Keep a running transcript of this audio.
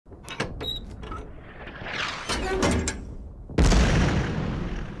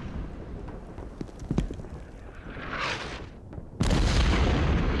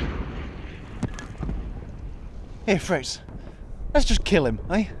Here, Fritz. Let's just kill him,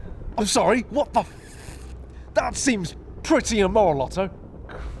 eh? I'm sorry, what the That seems pretty immoral, Otto.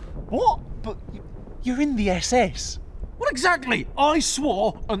 What? But you're in the SS. What exactly? I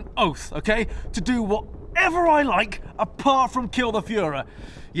swore an oath, okay, to do whatever I like apart from kill the Führer.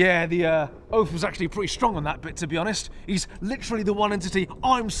 Yeah, the oath was actually pretty strong on that bit, to be honest. He's literally the one entity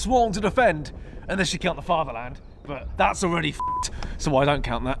I'm sworn to defend, unless you count the fatherland. But that's already f***ed, so I don't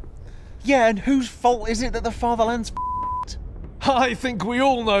count that. Yeah, and whose fault is it that the fatherland's f***ed? I think we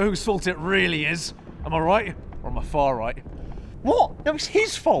all know whose fault it really is. Am I right? Or am I far right? What? No, it's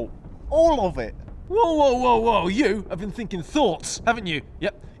his fault. All of it. Whoa, whoa, whoa, whoa. You have been thinking thoughts, haven't you?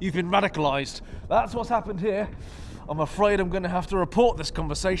 Yep, you've been radicalised. That's what's happened here. I'm afraid I'm going to have to report this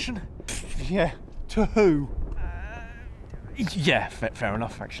conversation. Yeah, to who? Yeah, fair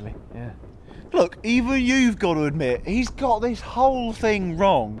enough, actually. Yeah. Look, even you've got to admit, he's got this whole thing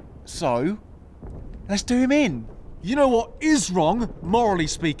wrong. So, let's do him in. You know what is wrong, morally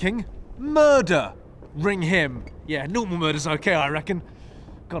speaking? Murder. Ring him. Yeah, normal murder's okay, I reckon.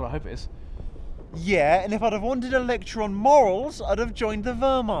 God, I hope it is. Yeah, and if I'd have wanted a lecture on morals, I'd have joined the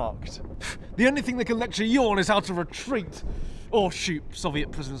Wehrmacht. The only thing they can lecture you on is how to retreat. Or shoot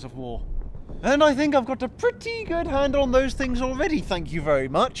Soviet prisoners of war. And I think I've got a pretty good handle on those things already, thank you very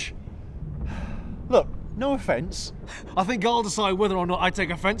much. Look, no offence. I think I'll decide whether or not I take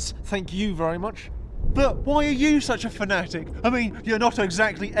offence. Thank you very much. But why are you such a fanatic? I mean, you're not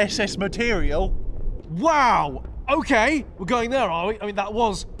exactly SS material. Wow! Okay, we're going there, are we? I mean, that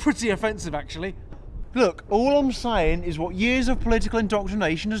was pretty offensive, actually. Look, all I'm saying is what years of political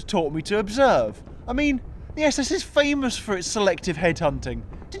indoctrination has taught me to observe. I mean, the SS is famous for its selective headhunting.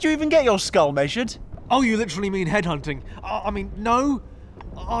 Did you even get your skull measured? Oh, you literally mean headhunting? I mean, no.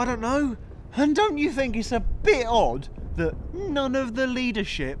 I don't know. And don't you think it's a bit odd that none of the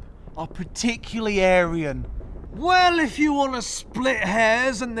leadership are particularly Aryan? Well, if you want to split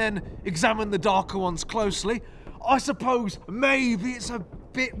hairs and then examine the darker ones closely, I suppose maybe it's a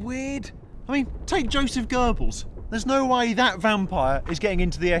bit weird. I mean, take Joseph Goebbels. There's no way that vampire is getting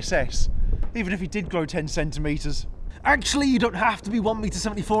into the SS, even if he did grow 10 centimetres. Actually, you don't have to be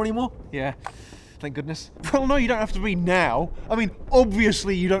 1m74 anymore. Yeah, thank goodness. Well, no, you don't have to be now. I mean,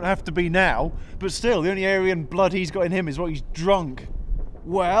 obviously you don't have to be now, but still, the only Aryan blood he's got in him is what he's drunk.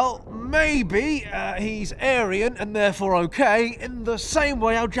 Well, maybe he's Aryan and therefore okay, in the same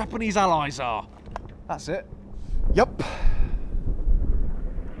way our Japanese allies are. That's it. Yup.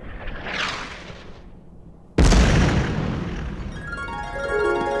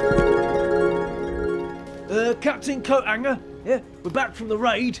 Captain Coathanger, yeah, we're back from the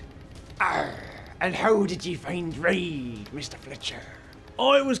raid. And how did you find raid, Mr. Fletcher?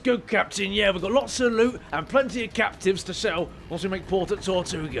 Oh, it was good, Captain, yeah, we've got lots of loot and plenty of captives to sell once we make port at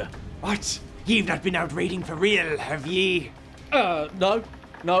Tortuga. What? You've not been out raiding for real, have ye? No,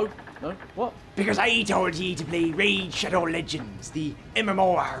 what? Because I told ye to play Raid Shadow Legends, the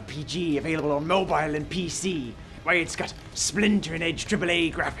MMORPG available on mobile and PC. Why, it's got splintering edge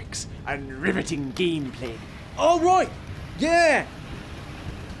AAA graphics and riveting gameplay. Oh, right, yeah.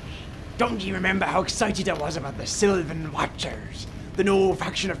 Don't you remember how excited I was about the Sylvan Watchers? The new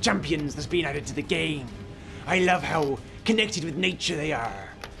faction of champions that's been added to the game. I love how connected with nature they are.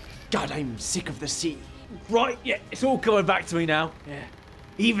 God, I'm sick of the sea. Right, yeah, it's all coming back to me now. Yeah.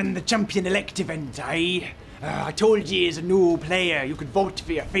 Even the Champion Elect event, I told you as a new player you could vote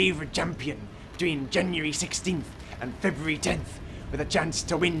for your favourite champion between January 16th and February 10th with a chance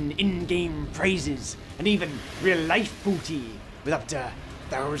to win in-game prizes and even real-life booty with up to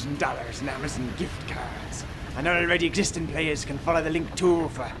 $1,000 in Amazon gift cards. And already existing players can follow the link too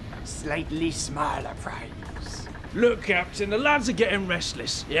for a slightly smaller price. Look, Captain, the lads are getting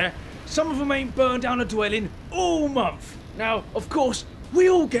restless, yeah? Some of them ain't burned down a dwelling all month. Now, of course, we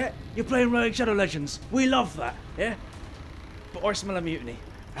all get you're playing Raid Shadow Legends. We love that, yeah? But I smell a mutiny.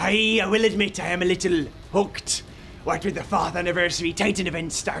 I will admit I am a little hooked. What with the 4th anniversary Titan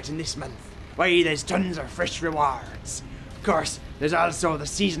event starting this month. Why, there's tons of fresh rewards. Of course, there's also the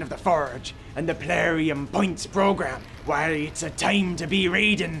Season of the Forge and the Plarium Points program. Why, it's a time to be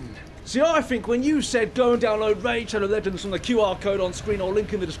raiding. See, I think when you said go and download Raid Shadow Legends from the QR code on screen or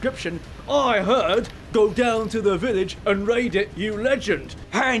link in the description, I heard go down to the village and raid it, you legend.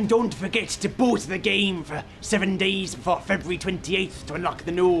 And don't forget to boot the game for 7 days before February 28th to unlock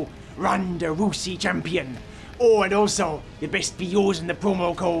the new Ronda Rousey champion. Oh, and also, you'd best be using the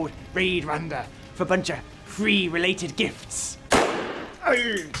promo code RAIDRONDA for a bunch of free related gifts.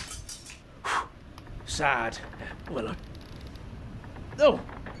 Sad. Well, oh,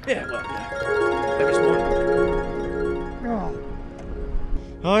 yeah, well, yeah. Maybe it's mine.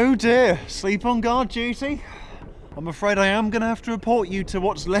 Oh dear, sleep on guard duty? I'm afraid I am going to have to report you to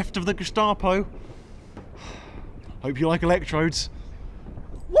what's left of the Gestapo. Hope you like electrodes.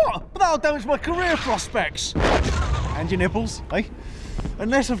 What? But that'll damage my career prospects. And your nipples, eh?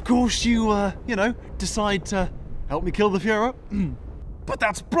 Unless, of course, you, you know, decide to help me kill the Fuhrer. But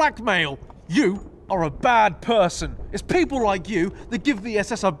that's blackmail. You are a bad person. It's people like you that give the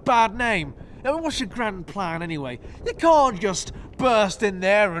SS a bad name. I mean, what's your grand plan anyway? You can't just burst in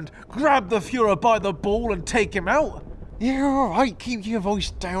there and grab the Fuhrer by the ball and take him out. Yeah, alright, keep your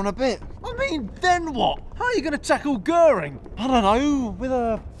voice down a bit. I mean, then what? How are you going to tackle Goering? I don't know, with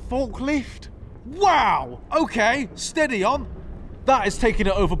a forklift? Wow! Okay, steady on. That is taking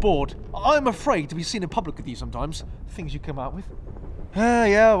it overboard. I'm afraid to be seen in public with you sometimes. Things you come out with.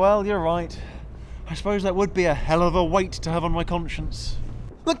 Yeah, well, you're right. I suppose that would be a hell of a weight to have on my conscience.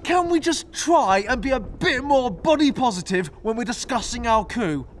 Look, can we just try and be a bit more body positive when we're discussing our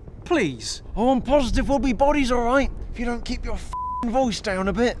coup? Please. Oh, I'm positive we'll be bodies, alright, if you don't keep your voice down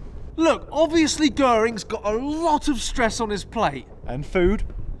a bit. Look, obviously Goering's got a lot of stress on his plate. And food.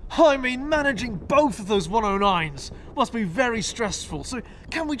 I mean, managing both of those 109s must be very stressful, so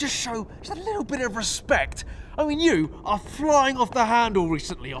can we just show just a little bit of respect? I mean, you are flying off the handle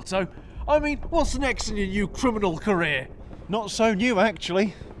recently, Otto. I mean, what's next in your new criminal career? Not so new,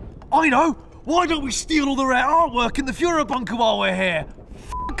 actually. I know! Why don't we steal all the rare artwork in the Fuhrer bunker while we're here?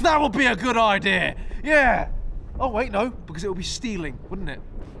 That would be a good idea! Yeah! Oh wait, no, because it would be stealing, wouldn't it?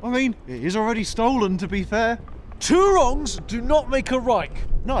 I mean, it is already stolen, to be fair. 2 wrongs do not make a right.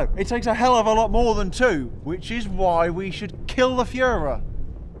 No, it takes a hell of a lot more than 2, which is why we should kill the Fuhrer.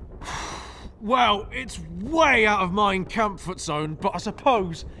 Well, it's way out of my comfort zone, but I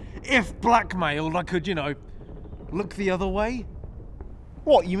suppose if blackmailed, I could, you know, look the other way.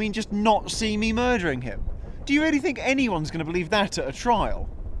 What, you mean just not see me murdering him? Do you really think anyone's going to believe that at a trial?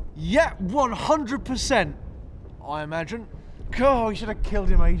 Yeah, 100%, I imagine. God, we should have killed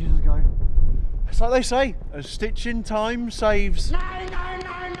him ages ago. It's like they say, a stitch in time saves... No, no,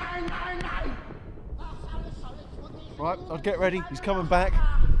 no, no, no, no! Right, I'll get ready. He's coming back.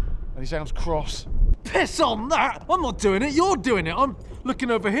 And he sounds cross. Piss on that! I'm not doing it, you're doing it. I'm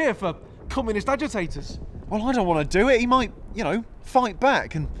looking over here for communist agitators. Well, I don't want to do it. He might, you know, fight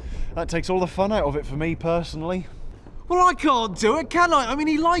back. And that takes all the fun out of it for me, personally. Well, I can't do it, can I? I mean,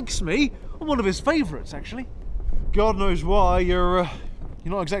 he likes me. I'm one of his favourites, actually. God knows why. You're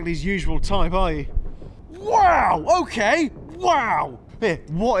not exactly his usual type, are you? Wow! Okay! Wow! Here,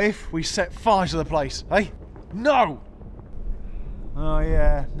 what if we set fire to the place, eh? No! Oh,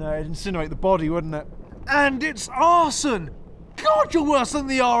 yeah. No, it'd incinerate the body, wouldn't it? And it's arson! God, you're worse than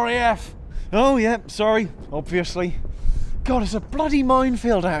the RAF! Oh, yeah, sorry, obviously. God, it's a bloody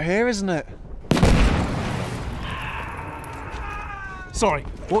minefield out here, isn't it? Sorry,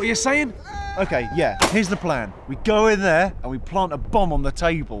 what were you saying? Okay, yeah, here's the plan. We go in there and we plant a bomb on the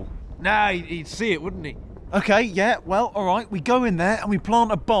table. Nah, he'd see it, wouldn't he? Okay, yeah, well, alright, we go in there and we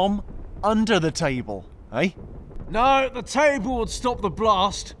plant a bomb under the table, eh? No, the table would stop the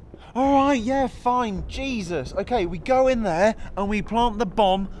blast. Alright, yeah, fine, Jesus. Okay, we go in there and we plant the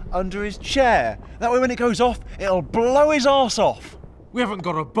bomb under his chair. That way when it goes off, it'll blow his arse off. We haven't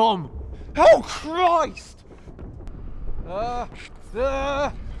got a bomb. Oh, Christ!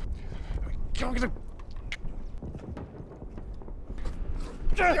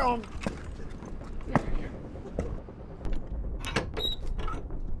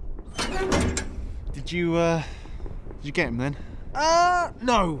 Did you get him then?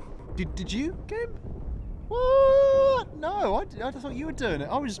 No. Did you get him? What? No, I thought you were doing it.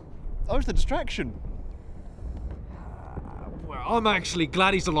 I was the distraction. Well, I'm actually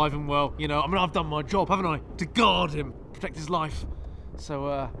glad he's alive and well, you know. I mean, I've done my job, haven't I? To guard him, protect his life.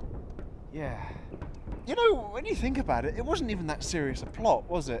 So, yeah. You know, when you think about it, it wasn't even that serious a plot,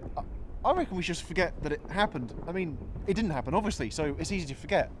 was it? I reckon we should just forget that it happened. I mean, it didn't happen, obviously, so it's easy to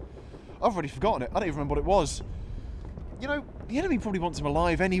forget. I've already forgotten it. I don't even remember what it was. You know, the enemy probably wants him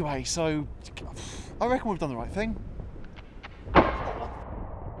alive anyway, so I reckon we've done the right thing.